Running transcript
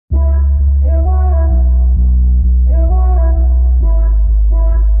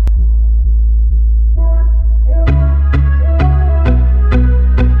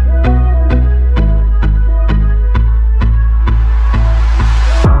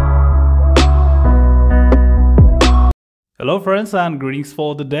Hello friends and greetings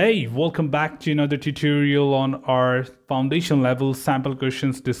for the day. Welcome back to another tutorial on our foundation level sample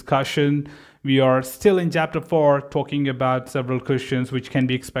questions discussion. We are still in chapter 4 talking about several questions which can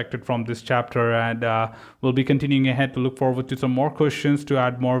be expected from this chapter, and we'll be continuing ahead to look forward to some more questions to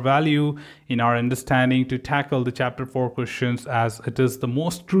add more value in our understanding to tackle the chapter 4 questions, as it is the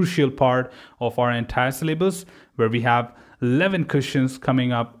most crucial part of our entire syllabus, where we have 11 questions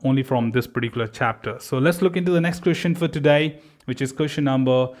coming up only from this particular chapter. So let's look into the next question for today, which is question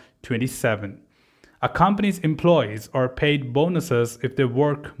number 27. A company's employees are paid bonuses if they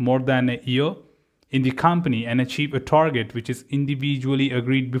work more than a year in the company and achieve a target which is individually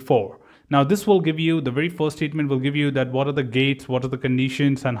agreed before. Now this will give you, the very first statement will give you that what are the gates, what are the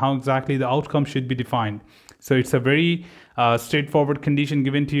conditions, and how exactly the outcome should be defined. So it's a very straightforward condition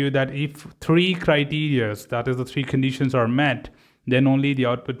given to you that if 3 criteria, that is the 3 conditions, are met, then only the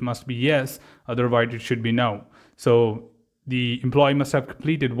output must be yes, otherwise it should be no. So the employee must have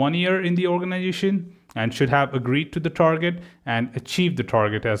completed 1 year in the organization and should have agreed to the target and achieved the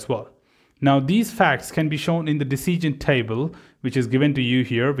target as well. Now these facts can be shown in the decision table, which is given to you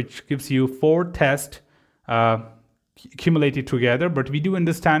here, which gives you 4 tests accumulated together. But we do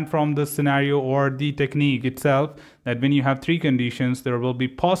understand from the scenario or the technique itself that when you have 3 conditions, there will be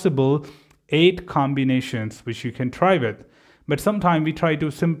possible 8 combinations which you can try with. But sometimes we try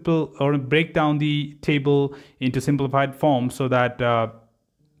to break down the table into simplified form so that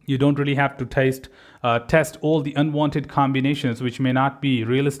you don't really have to test all the unwanted combinations which may not be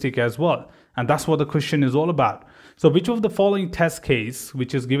realistic as well. And that's what the question is all about. So which of the following test case,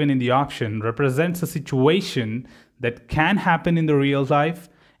 which is given in the option, represents a situation that can happen in the real life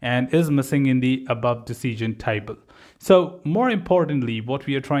and is missing in the above decision table? So more importantly, what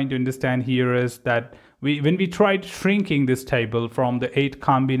we are trying to understand here is that when we tried shrinking this table from the 8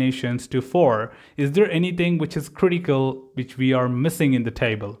 combinations to 4, is there anything which is critical which we are missing in the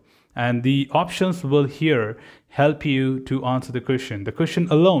table? And the options will here help you to answer the question. The question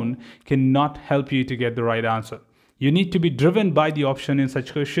alone cannot help you to get the right answer. You need to be driven by the option in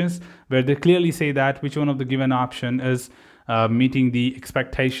such questions where they clearly say that which one of the given option is meeting the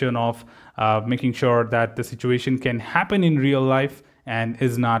expectation of making sure that the situation can happen in real life and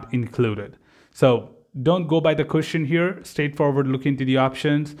is not included. So don't go by the question here, straightforward look into the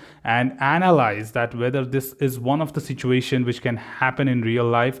options and analyze that whether this is one of the situation which can happen in real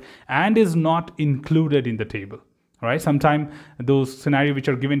life and is not included in the table. Right? Sometimes those scenarios which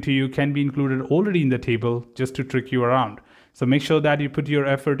are given to you can be included already in the table just to trick you around. So make sure that you put your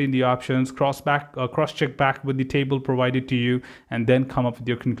effort in the options, cross-check back with the table provided to you, and then come up with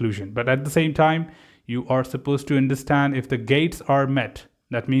your conclusion. But at the same time, you are supposed to understand if the gates are met.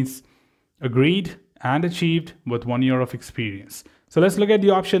 That means agreed and achieved with 1 year of experience. So let's look at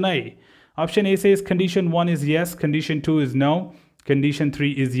the option A. Option A says condition 1 is yes, condition 2 is no, condition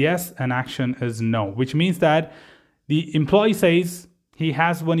 3 is yes, and action is no, which means that the employee says he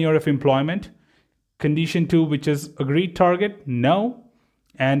has 1 year of employment. Condition 2, which is agreed target, no,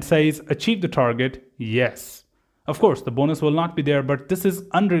 and says achieve the target, yes. Of course, the bonus will not be there, but this is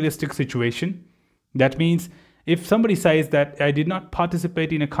unrealistic situation. That means if somebody says that I did not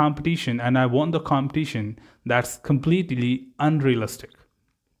participate in a competition and I won the competition, that's completely unrealistic.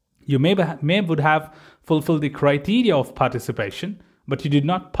 You would have fulfilled the criteria of participation, but you did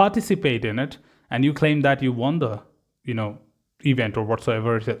not participate in it, and you claim that you won the event or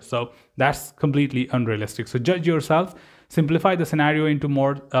whatsoever it is. So that's completely unrealistic. So judge yourself, simplify the scenario into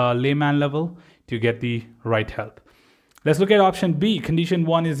more layman level to get the right help. Let's look at option B. Condition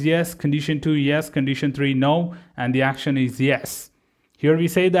 1 is yes, condition 2 yes, condition 3 no, and the action is yes. Here we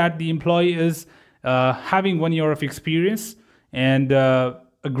say that the employee is having 1 year of experience and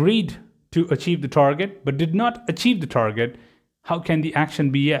agreed to achieve the target, but did not achieve the target. How can the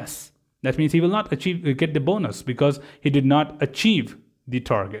action be yes? That means he will not get the bonus because he did not achieve the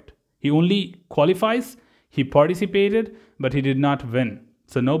target. He only qualifies, he participated, but he did not win.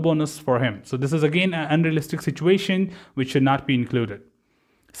 So no bonus for him. So this is again an unrealistic situation which should not be included.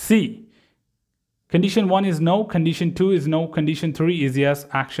 C. Condition 1 is no, condition 2 is no, condition 3 is yes,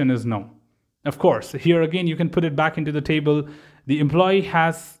 action is no. Of course, here again you can put it back into the table. The employee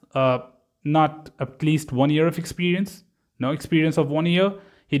has not at least 1 year of experience, no experience of 1 year.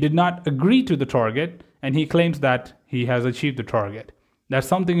 He did not agree to the target, and he claims that he has achieved the target. That's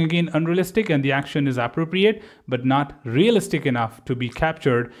something again unrealistic, and the action is appropriate but not realistic enough to be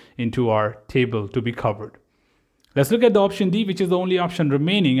captured into our table to be covered. Let's look at the option D, which is the only option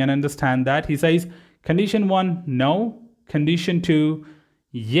remaining, and understand that he says condition 1 no, condition 2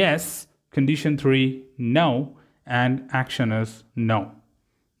 yes, condition 3 no, and action is no.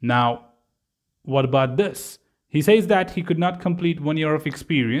 Now what about this? He says that he could not complete 1 year of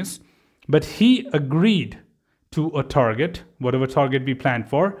experience, but he agreed to a target, whatever target we planned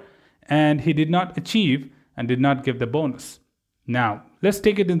for, and he did not achieve and did not give the bonus. Now, let's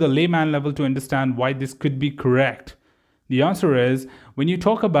take it in the layman level to understand why this could be correct. The answer is, when you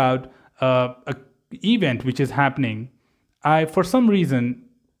talk about a event which is happening, for some reason,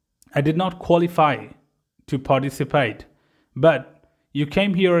 I did not qualify to participate, but you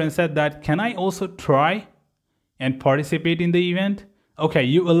came here and said that, can I also try and participate in the event? Okay,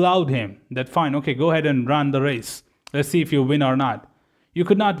 you allowed him that, fine, okay, go ahead and run the race. Let's see if you win or not. You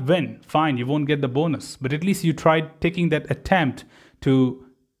could not win, fine, you won't get the bonus, but at least you tried taking that attempt to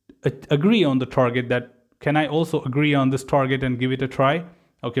agree on the target, that can I also agree on this target and give it a try?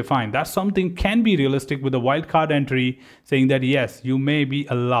 Okay, fine. That's something can be realistic with a wildcard entry saying that yes, you may be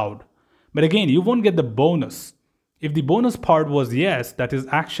allowed. But again, you won't get the bonus. If the bonus part was yes, that is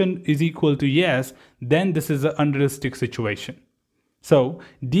action is equal to yes, then this is an unrealistic situation. So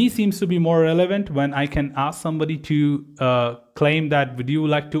D seems to be more relevant when I can ask somebody to claim that, would you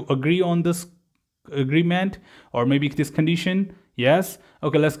like to agree on this agreement or maybe this condition? Yes.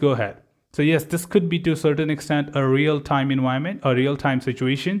 Okay, let's go ahead. So yes, this could be to a certain extent a real-time environment, a real-time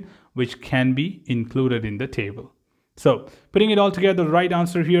situation, which can be included in the table. So putting it all together, the right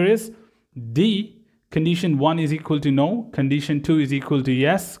answer here is D. Condition 1 is equal to no, condition 2 is equal to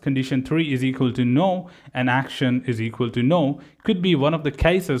yes, condition 3 is equal to no, and action is equal to no. Could be one of the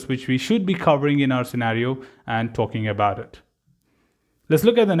cases which we should be covering in our scenario and talking about it. Let's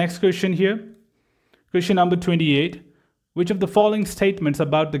look at the next question here. Question number 28. Which of the following statements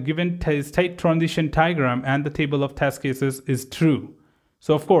about the given state transition diagram and the table of test cases is true?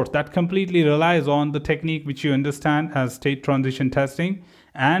 So of course, that completely relies on the technique which you understand as state transition testing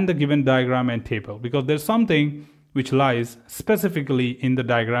and the given diagram and table, because there's something which lies specifically in the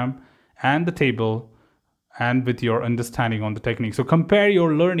diagram and the table and with your understanding on the technique. So compare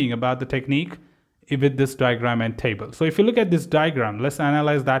your learning about the technique with this diagram and table. So if you look at this diagram, let's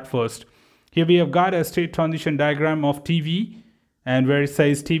analyze that first. Here we have got a state transition diagram of TV, and where it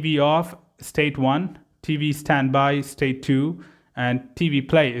says TV off, state 1, TV standby, state 2, and TV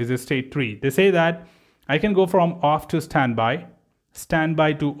play is a state 3. They say that I can go from off to standby,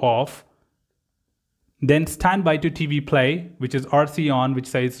 standby to off, then standby to TV play, which is RC on, which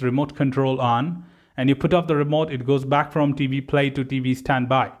says remote control on, and you put off the remote, it goes back from TV play to TV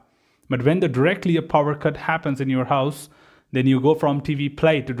standby. But when directly a power cut happens in your house, then you go from TV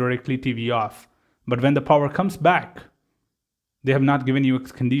play to directly TV off. But when the power comes back, they have not given you a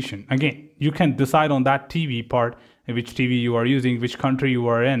condition. Again, you can decide on that TV part, which TV you are using, which country you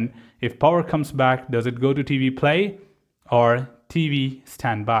are in. If power comes back, does it go to TV play or TV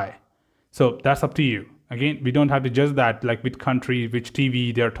standby? So that's up to you. Again, we don't have to judge that like which country, which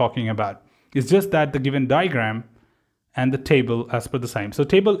TV they're talking about. It's just that the given diagram and the table as per the same. So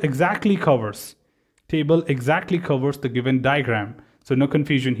table exactly covers the given diagram. So no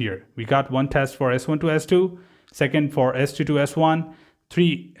confusion here. We got one test for S1 to S2, second for S2 to S1,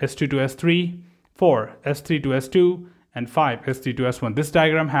 3 S2 to S3, 4 S3 to S2, and 5 S3 to S1. This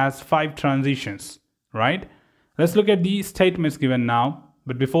diagram has 5 transitions, right? Let's look at these statements given now.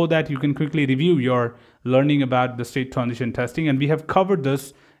 But before that, you can quickly review your learning about the state transition testing. And we have covered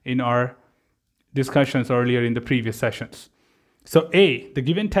this in our discussions earlier in the previous sessions. So A, the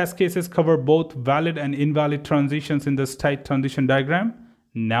given test cases cover both valid and invalid transitions in the state transition diagram?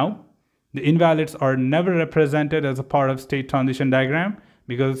 No. The invalids are never represented as a part of state transition diagram,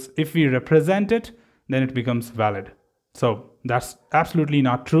 because if we represent it, then it becomes valid. So that's absolutely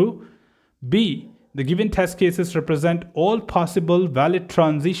not true. B, the given test cases represent all possible valid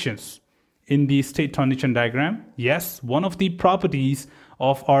transitions in the state transition diagram. Yes, one of the properties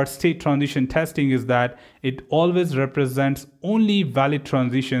of our state transition testing is that it always represents only valid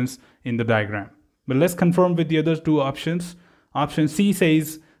transitions in the diagram. But let's confirm with the other two options. Option C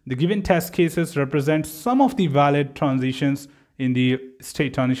says the given test cases represent some of the valid transitions in the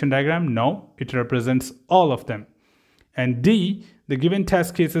state transition diagram. No, it represents all of them. And D, the given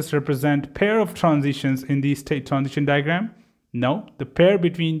test cases represent pair of transitions in the state transition diagram. No, the pair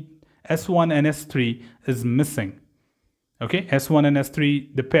between S1 and S3 is missing. Okay, S1 and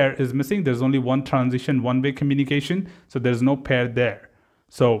S3, the pair is missing. There's only one transition, one-way communication. So there's no pair there.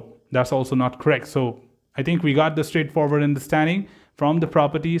 So that's also not correct. So I think we got the straightforward understanding from the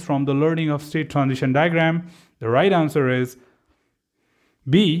properties, from the learning of state transition diagram. The right answer is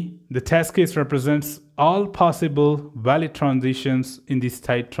B, the test case represents all possible valid transitions in the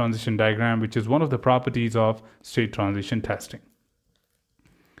state transition diagram, which is one of the properties of state transition testing.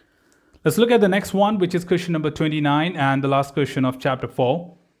 Let's look at the next one, which is question number 29 and the last question of chapter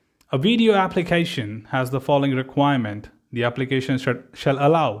 4. A video application has the following requirement. The application shall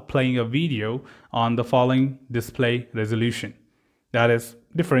allow playing a video on the following display resolution. That is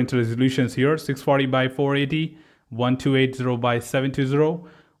different resolutions here: 640 by 480, 1280 by 720,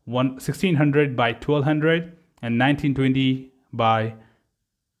 1600 by 1200, and 1920 by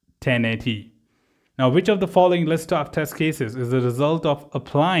 1080. Now, which of the following list of test cases is the result of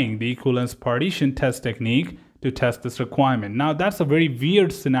applying the equivalence partition test technique to test this requirement? Now, that's a very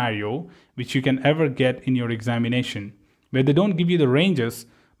weird scenario which you can ever get in your examination, where they don't give you the ranges,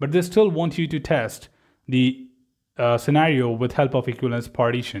 but they still want you to test the scenario with help of equivalence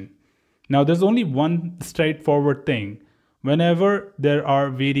partition. Now, there's only one straightforward thing. Whenever there are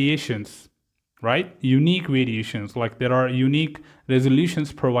variations, right, unique variations, like there are unique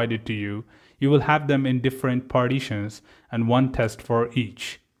resolutions provided to you, you will have them in different partitions and one test for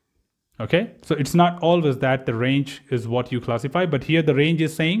each. Okay, so it's not always that the range is what you classify, but here the range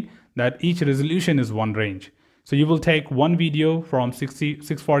is saying that each resolution is one range. So you will take one video from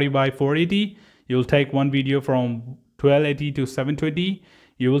 640 by 480, you will take one video from 1280 to 720,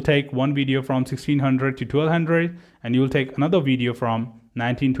 you will take one video from 1600 to 1200, and you will take another video from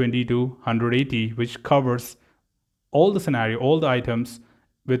 1920 to 180, which covers all the scenario, all the items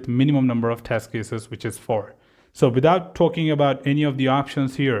with minimum number of test cases, which is 4. So without talking about any of the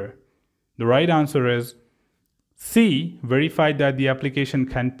options here, the right answer is C, verified that the application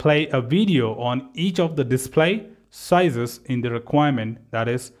can play a video on each of the display sizes in the requirement, that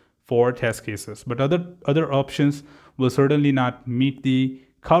is 4 test cases. But other options will certainly not meet the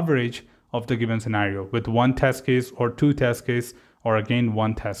coverage of the given scenario with 1 test case or 2 test case or again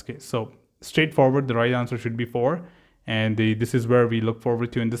 1 test case. So straightforward, the right answer should be 4. And this is where we look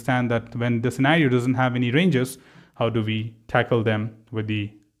forward to understand that when the scenario doesn't have any ranges, how do we tackle them with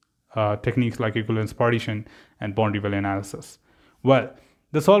the techniques like equivalence partition and boundary value analysis. Well,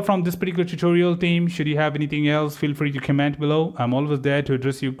 that's all from this particular tutorial, team. Should you have anything else, feel free to comment below. I'm always there to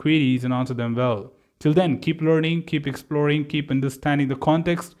address your queries and answer them well. Till then, keep learning, keep exploring, keep understanding the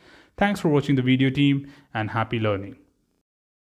context. Thanks for watching the video, team, and happy learning.